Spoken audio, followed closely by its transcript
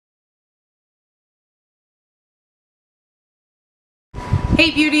Hey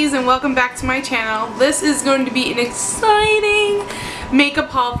beauties, and welcome back to my channel. This is going to be an exciting makeup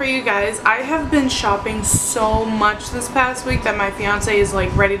haul for you guys. I have been shopping so much this past week that my fiance is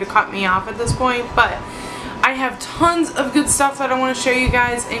like ready to cut me off at this point, but I have tons of good stuff that I want to show you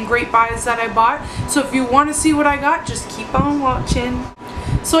guys and great buys that I bought. So if you want to see what I got, just keep on watching.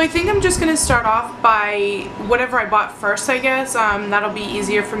 So I think I'm just going to start off by whatever I bought first, I guess. That'll be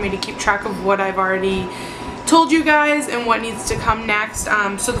easier for me to keep track of what I've already told you guys and what needs to come next.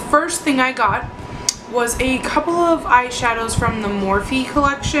 So the first thing I got was a couple of eyeshadows from the Morphe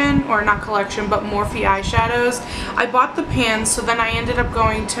collection, or not collection, but Morphe eyeshadows. I bought the pans, so then I ended up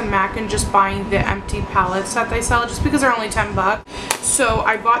going to MAC and just buying the empty palettes that they sell just because they're only 10 bucks. So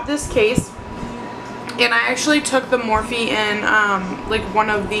I bought this case, and I actually took the Morphe in like one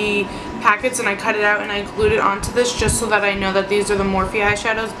of the packets and I cut it out and I glued it onto this just so that I know that these are the Morphe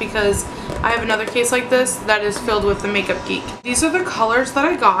eyeshadows, because I have another case like this that is filled with the Makeup Geek. These are the colors that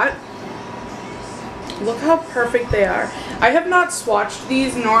I got. Look how perfect they are. I have not swatched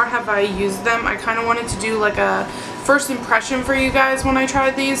these, nor have I used them. I kind of wanted to do like a first impression for you guys when I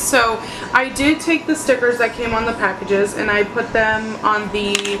tried these. So I did take the stickers that came on the packages and I put them on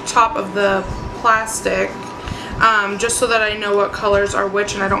the top of the plastic, just so that I know what colors are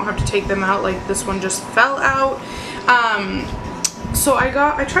which and I don't have to take them out. Like this one just fell out. So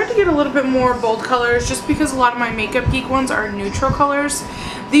I tried to get a little bit more bold colors just because a lot of my Makeup Geek ones are neutral colors.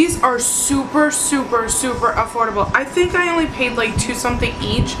 These are super affordable. I think I only paid like $2 something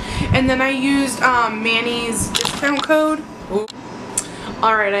each, and then I used Manny's discount code.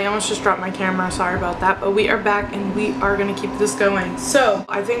 Alright, I almost just dropped my camera, sorry about that, but we are back and we are going to keep this going. So,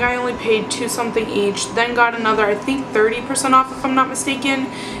 I think I only paid $2 something each, then got another, I think 30% off if I'm not mistaken,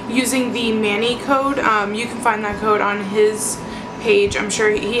 using the Manny code. You can find that code on his page. I'm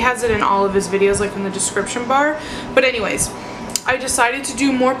sure he has it in all of his videos, like in the description bar. But anyways, I decided to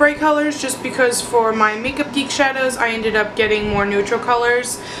do more bright colors just because for my Makeup Geek shadows I ended up getting more neutral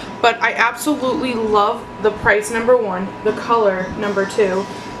colors. But I absolutely love the price, number one, the color, number two.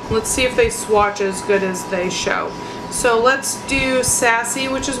 Let's see if they swatch as good as they show. So let's do Sassy,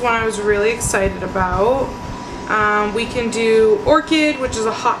 which is one I was really excited about. We can do Orchid, which is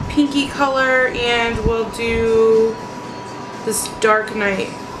a hot pinky color, and we'll do this Dark Night,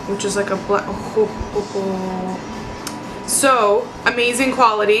 which is like a black. So, amazing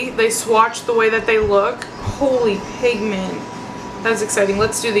quality. They swatch the way that they look. Holy pigment. That's exciting.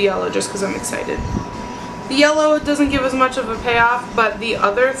 Let's do the yellow just because I'm excited. The yellow doesn't give as much of a payoff, but the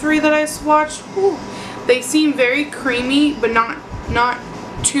other three that I swatched, ooh, they seem very creamy, but not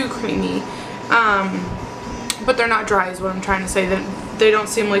too creamy. But they're not dry is what I'm trying to say. They don't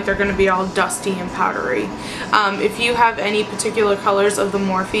seem like they're going to be all dusty and powdery. If you have any particular colors of the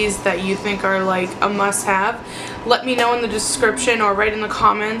Morphes that you think are like a must-have, let me know in the description or write in the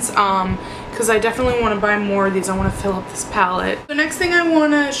comments, because I definitely want to buy more of these. I want to fill up this palette. The next thing I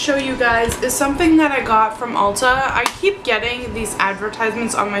want to show you guys is something that I got from Ulta. I keep getting these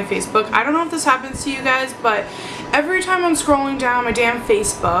advertisements on my Facebook. I don't know if this happens to you guys, but every time I'm scrolling down my damn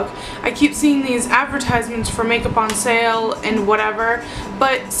Facebook, I keep seeing these advertisements for makeup on sale and whatever.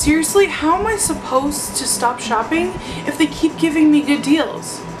 But seriously, how am I supposed to stop shopping if they keep giving me good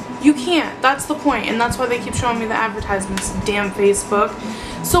deals? You can't. That's the point, and that's why they keep showing me the advertisements, damn Facebook.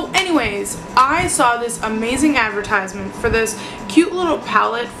 So anyways, I saw this amazing advertisement for this cute little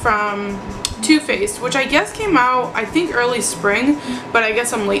palette from Too Faced, which I guess came out, I think, early spring, but I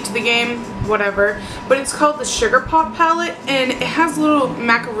guess I'm late to the game, whatever. But it's called the Sugar Pop palette, and it has little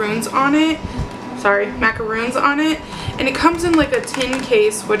macaroons on it. Macaroons on it. And it comes in like a tin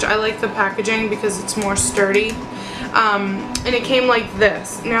case, which I like the packaging because it's more sturdy. And it came like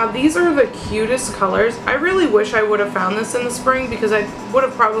this. Now these are the cutest colors. I really wish I would have found this in the spring because I would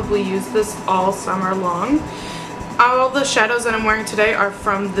have probably used this all summer long. All the shadows that I'm wearing today are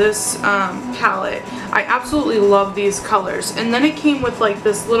from this palette. I absolutely love these colors. And then it came with like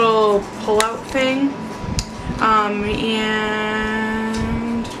this little pull-out thing.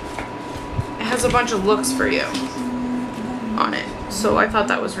 And it has a bunch of looks for you on it. So I thought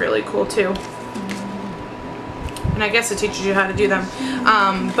that was really cool too. And I guess it teaches you how to do them.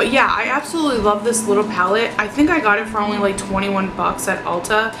 But yeah, I absolutely love this little palette. I think I got it for only like 21 bucks at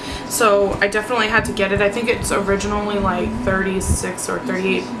Ulta, so I definitely had to get it. I think it's originally like 36 or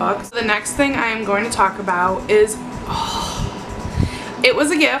 38 bucks. The next thing I am going to talk about is, it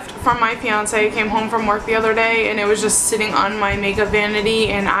was a gift from my fiance. I came home from work the other day and it was just sitting on my makeup vanity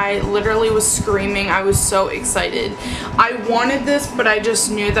and I literally was screaming. I was so excited. I wanted this, but I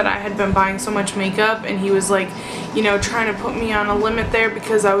just knew that I had been buying so much makeup and he was like, you know, trying to put me on a limit there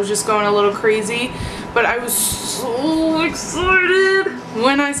because I was just going a little crazy. But I was so so excited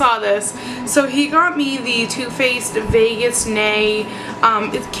when I saw this. So he got me the Too Faced Vegas Nay.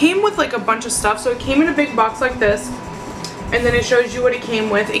 It came with like a bunch of stuff. So it came in a big box like this. And then it shows you what it came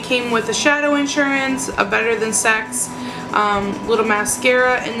with. It came with a shadow insurance, a Better Than Sex, little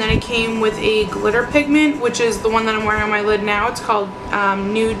mascara, and then it came with a glitter pigment, which is the one that I'm wearing on my lid now. It's called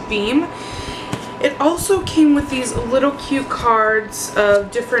Nude Beam. It also came with these little cute cards of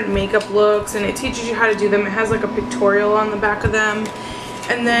different makeup looks, and it teaches you how to do them. It has like a pictorial on the back of them.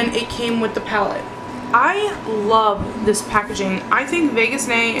 And then it came with the palette. I love this packaging. I think Vegas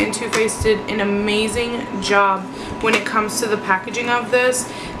Nay and Too Faced did an amazing job when it comes to the packaging of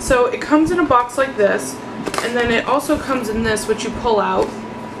this. So it comes in a box like this, and then it also comes in this, which you pull out.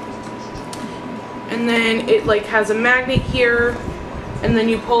 And then it like has a magnet here, and then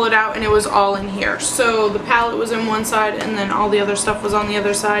you pull it out and it was all in here. So the palette was in one side and then all the other stuff was on the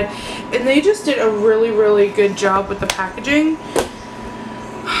other side. And they just did a really, really good job with the packaging.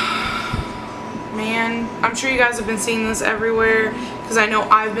 Man, I'm sure you guys have been seeing this everywhere because I know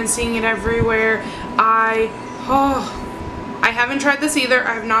I've been seeing it everywhere. I haven't tried this either.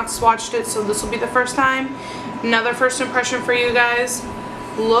 I have not swatched it, so this will be the first time. Another first impression for you guys.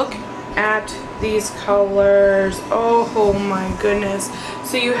 Look at these colors. Oh my goodness.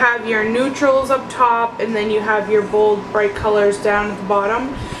 So you have your neutrals up top, and then you have your bold bright colors down at the bottom,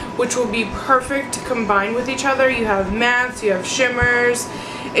 which will be perfect to combine with each other. You have mattes, you have shimmers.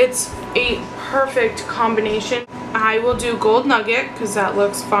 It's a perfect combination. I will do Gold Nugget because that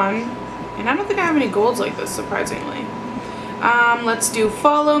looks fun, and I don't think I have any golds like this, surprisingly. Let's do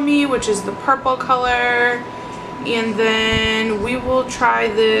Follow Me, which is the purple color. And then we will try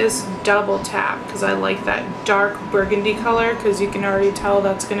this Double Tap because I like that dark burgundy color, because you can already tell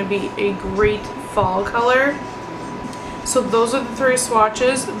that's going to be a great fall color. So those are the three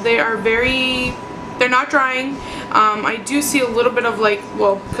swatches. They are they're not drying. I do see a little bit of like,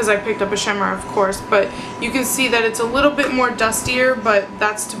 well, because I picked up a shimmer, of course, but you can see that it's a little bit more dustier, but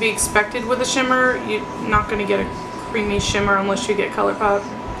that's to be expected with a shimmer. You're not going to get a creamy shimmer unless you get ColourPop.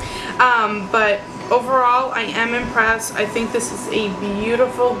 But overall, I am impressed. I think this is a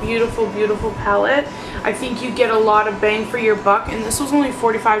beautiful, beautiful, beautiful palette. I think you get a lot of bang for your buck, and this was only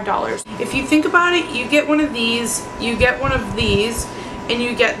 $45. If you think about it, you get one of these, you get one of these, and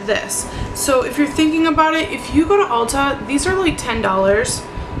you get this. So if you're thinking about it, if you go to Ulta, these are like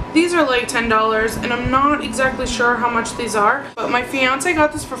 $10. These are like $10, and I'm not exactly sure how much these are, but my fiance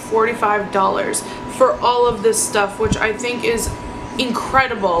got this for $45 for all of this stuff, which I think is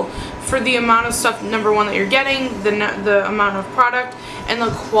incredible for the amount of stuff, number one, that you're getting, the amount of product, and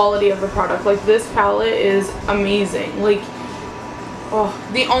the quality of the product. Like, this palette is amazing. Like, oh,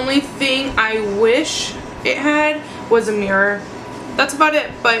 the only thing I wish it had was a mirror. That's about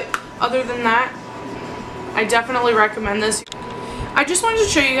it, but other than that, I definitely recommend this. I just wanted to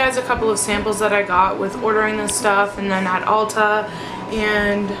show you guys a couple of samples that I got with ordering this stuff, and then at Ulta,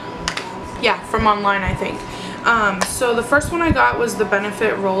 and yeah, from online, I think. So the first one I got was the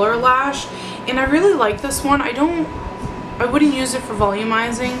Benefit Roller Lash, and I really like this one. I wouldn't use it for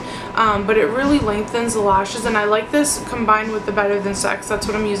volumizing, but it really lengthens the lashes, and I like this combined with the Better Than Sex. That's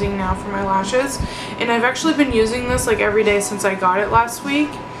what I'm using now for my lashes, and I've actually been using this like every day since I got it last week.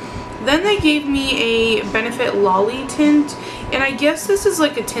 Then they gave me a Benefit Lolly tint, and I guess this is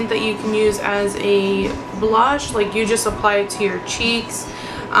like a tint that you can use as a blush. Like, you just apply it to your cheeks,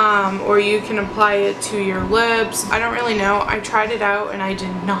 or you can apply it to your lips. I don't really know. I tried it out and I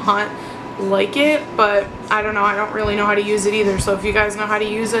did not like it, but I don't know. I don't really know how to use it either, so if you guys know how to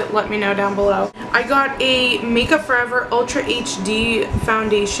use it, let me know down below. I got a Makeup Forever Ultra HD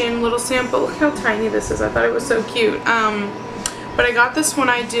foundation little sample. Look how tiny this is. I thought it was so cute. But I got this when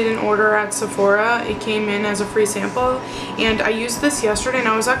I did an order at Sephora. It came in as a free sample, and I used this yesterday and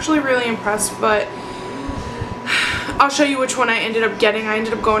I was actually really impressed, but I'll show you which one I ended up getting. I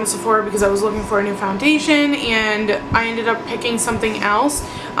ended up going to Sephora because I was looking for a new foundation, and I ended up picking something else.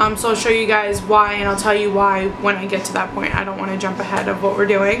 So I'll show you guys why, and I'll tell you why when I get to that point. I don't want to jump ahead of what we're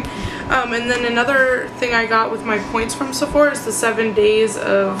doing. And then another thing I got with my points from Sephora is the 7 days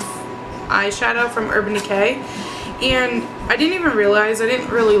of eyeshadow from Urban Decay. And I didn't even realize, I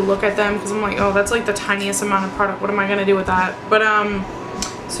didn't really look at them because I'm like, oh, that's like the tiniest amount of product. What am I going to do with that? But,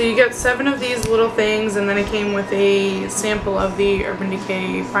 so you get 7 of these little things, and then it came with a sample of the Urban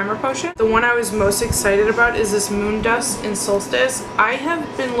Decay Primer Potion. The one I was most excited about is this Moon Dust in Solstice. I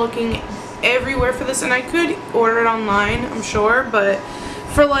have been looking everywhere for this, and I could order it online, I'm sure, but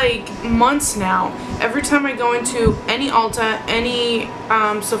for like months now, every time I go into any Ulta, any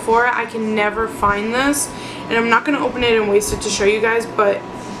Sephora, I can never find this. And I'm not going to open it and waste it to show you guys, but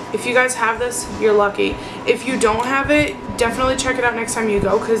If you guys have this, you're lucky. If you don't have it, definitely check it out next time you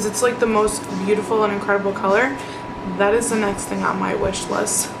go, because it's like the most beautiful and incredible color. That is the next thing on my wish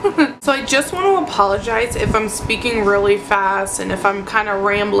list. So I just want to apologize if I'm speaking really fast and if I'm kind of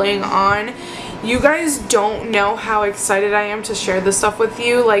rambling on. You guys don't know how excited I am to share this stuff with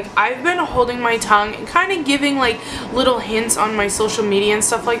you. Like, I've been holding my tongue and kind of giving like little hints on my social media and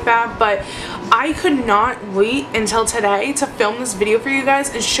stuff like that, but I could not wait until today to film this video for you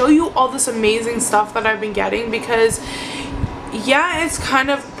guys and show you all this amazing stuff that I've been getting, because yeah, it's kind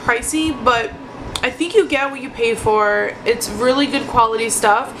of pricey, but I think you get what you pay for. It's really good quality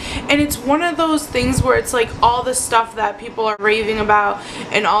stuff, and it's one of those things where it's like all the stuff that people are raving about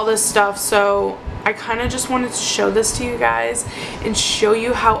and all this stuff. So I kind of just wanted to show this to you guys and show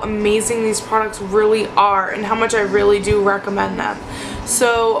you how amazing these products really are and how much I really do recommend them.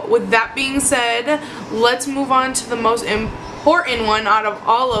 So with that being said, let's move on to the most important one out of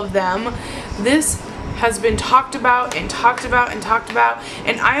all of them. This has been talked about and talked about and talked about,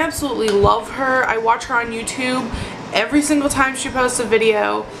 and I absolutely love her. I watch her on YouTube every single time she posts a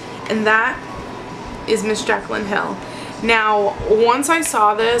video, and that is Miss Jaclyn Hill. Now, once I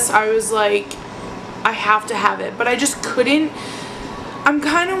saw this, I was like, I have to have it, but I just couldn't. I'm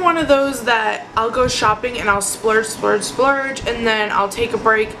kind of one of those that I'll go shopping and I'll splurge, splurge, splurge, and then I'll take a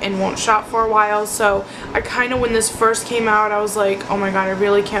break and won't shop for a while. So I kind of, when this first came out, I was like, oh my god, I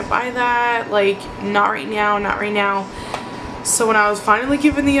really can't buy that. Like, not right now, not right now. So when I was finally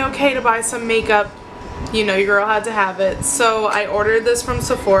given the okay to buy some makeup, you know, your girl had to have it. So I ordered this from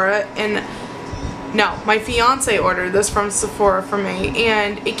Sephora, and no, my fiance ordered this from Sephora for me,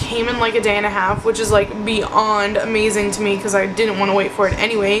 and it came in like a day and a half, which is like beyond amazing to me because I didn't want to wait for it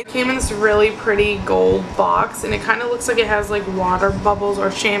anyway. It came in this really pretty gold box, and it kind of looks like it has like water bubbles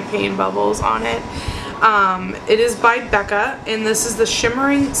or champagne bubbles on it. It is by Becca, and this is the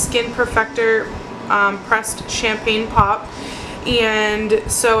Shimmering Skin Perfector Pressed Champagne Pop. And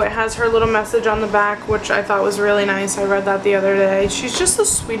so it has her little message on the back, which I thought was really nice. I read that the other day. She's just the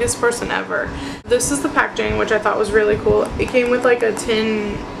sweetest person ever. This is the packaging, which I thought was really cool. It came with like a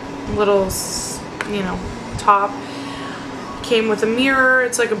tin little, you know, top. It came with a mirror.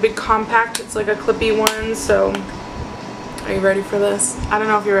 It's like a big compact. It's like a clippy one. So are you ready for this? I don't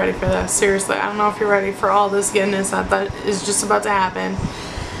know if you're ready for this. Seriously, I don't know if you're ready for all this goodness that is just about to happen.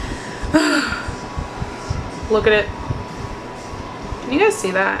 Look at it. Can you guys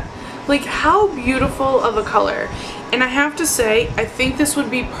see that? Like, how beautiful of a color. And I have to say, I think this would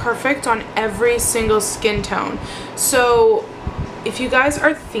be perfect on every single skin tone. So if you guys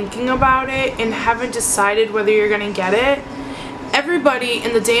are thinking about it and haven't decided whether you're gonna get it, everybody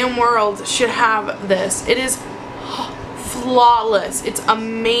in the damn world should have this. It is flawless. It's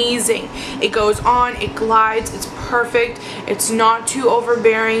amazing. It goes on, it glides, it's perfect, it's not too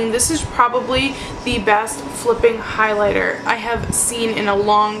overbearing. This is probably the best flipping highlighter I have seen in a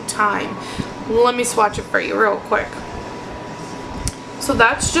long time. Let me swatch it for you real quick. So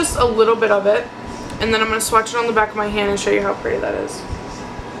that's just a little bit of it, and then I'm going to swatch it on the back of my hand and show you how pretty that is.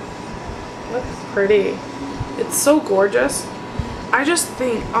 Look pretty. It's so gorgeous. I just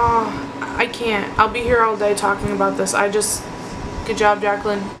think, oh, I can't. I'll be here all day talking about this. Good job,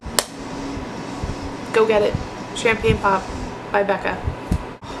 Jaclyn. Go get it. Champagne Pop by Becca.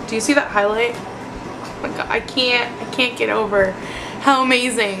 Do you see that highlight? Oh my god, I can't get over how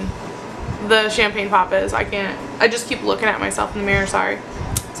amazing the Champagne Pop is. I can't. I just keep looking at myself in the mirror. Sorry.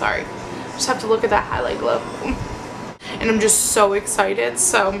 I just have to look at that highlight glow. And I'm just so excited.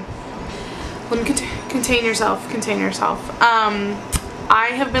 So let me contain yourself. I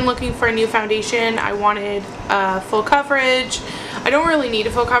have been looking for a new foundation. I wanted full coverage. I don't really need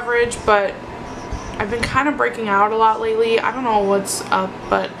a full coverage, but I've been kind of breaking out a lot lately. I don't know what's up,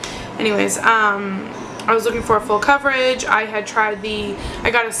 but anyways, I was looking for a full coverage. I had tried I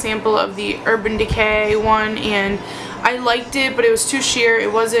got a sample of the Urban Decay one, and I liked it, but it was too sheer.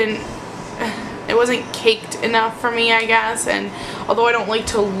 It wasn't caked enough for me, I guess. And although I don't like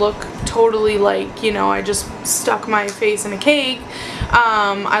to look totally like, you know, I just stuck my face in a cake,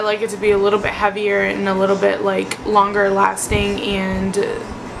 I like it to be a little bit heavier and a little bit like longer lasting and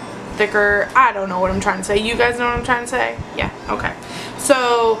thicker. I don't know what I'm trying to say. You guys know what I'm trying to say? Yeah, okay.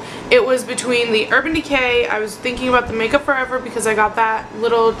 So it was between the Urban Decay. I was thinking about the Makeup Forever because I got that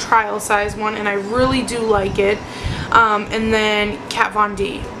little trial size one and I really do like it. And then Kat Von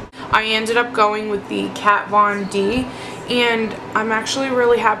D. I ended up going with the Kat Von D, and I'm actually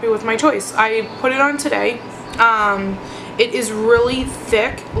really happy with my choice. I put it on today. It is really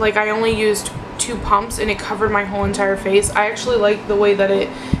thick. Like, I only used 2 pumps and it covered my whole entire face. I actually like the way that it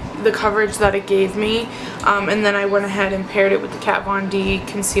the coverage that it gave me, and then I went ahead and paired it with the Kat Von D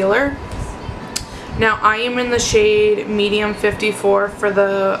concealer. Now I am in the shade medium 54 for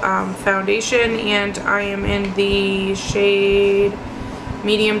the foundation, and I am in the shade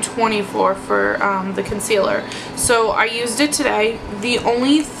medium 24 for the concealer. So I used it today. The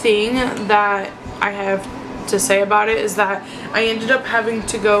only thing that I have to say about it is that I ended up having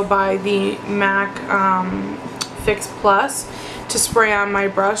to go buy the MAC Fix Plus to spray on my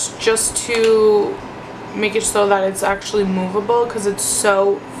brush just to make it so that it's actually movable, because it's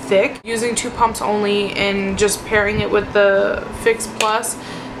so thick. Using 2 pumps only and just pairing it with the Fix Plus,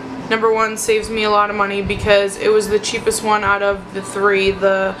 number one, saves me a lot of money because it was the cheapest one out of the 3.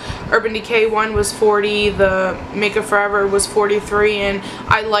 The Urban Decay one was $40, the Makeup Forever was $43, and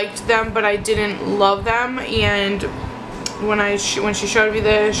I liked them, but I didn't love them. And when she showed me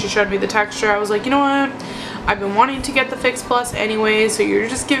this, she showed me the texture, I was like, you know what? I've been wanting to get the Fix Plus anyway, so you're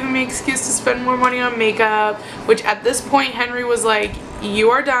just giving me an excuse to spend more money on makeup, which at this point Henry was like,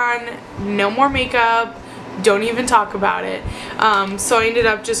 you are done, no more makeup, don't even talk about it. So I ended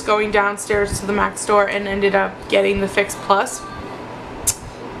up just going downstairs to the MAC store and ended up getting the Fix Plus.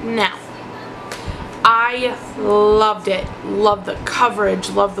 Now, I loved it, loved the coverage,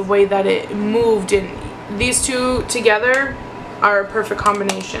 loved the way that it moved, and these two together are a perfect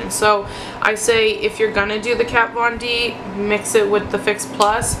combination. So I say if you're gonna do the Kat Von D, mix it with the Fix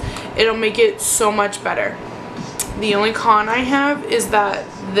Plus. It'll make it so much better. The only con I have is that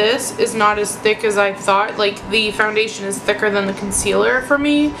this is not as thick as I thought. Like, the foundation is thicker than the concealer for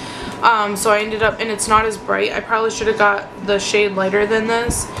me. So I ended up, and it's not as bright. I probably should have got the shade lighter than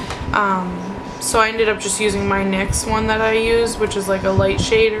this. So I ended up just using my NYX one that I use, which is like a light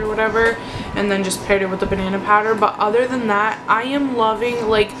shade or whatever, and then just paired it with the banana powder. But other than that, I am loving,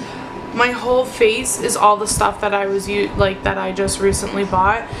 like, my whole face is all the stuff that that I just recently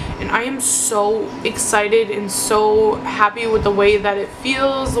bought, and I am so excited and so happy with the way that it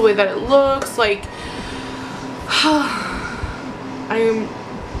feels, the way that it looks. Like, I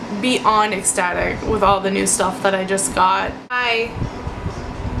am beyond ecstatic with all the new stuff that I just got. Hi.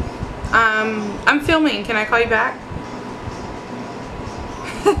 I'm filming. Can I call you back?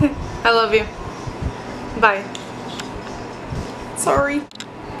 I love you. Bye. Sorry.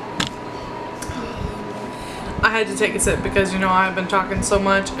 I had to take a sip because, you know, I've been talking so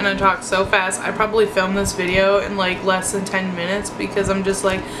much and I talk so fast. I probably filmed this video in like less than 10 minutes because I'm just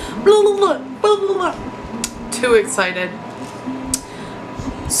like blah, blah, blah, blah, blah, blah. Too excited.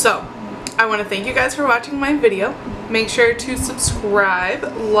 So I want to thank you guys for watching my video. Make sure to subscribe,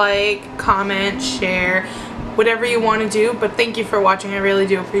 like, comment, share, whatever you want to do. But thank you for watching. I really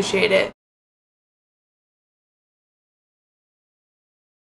do appreciate it.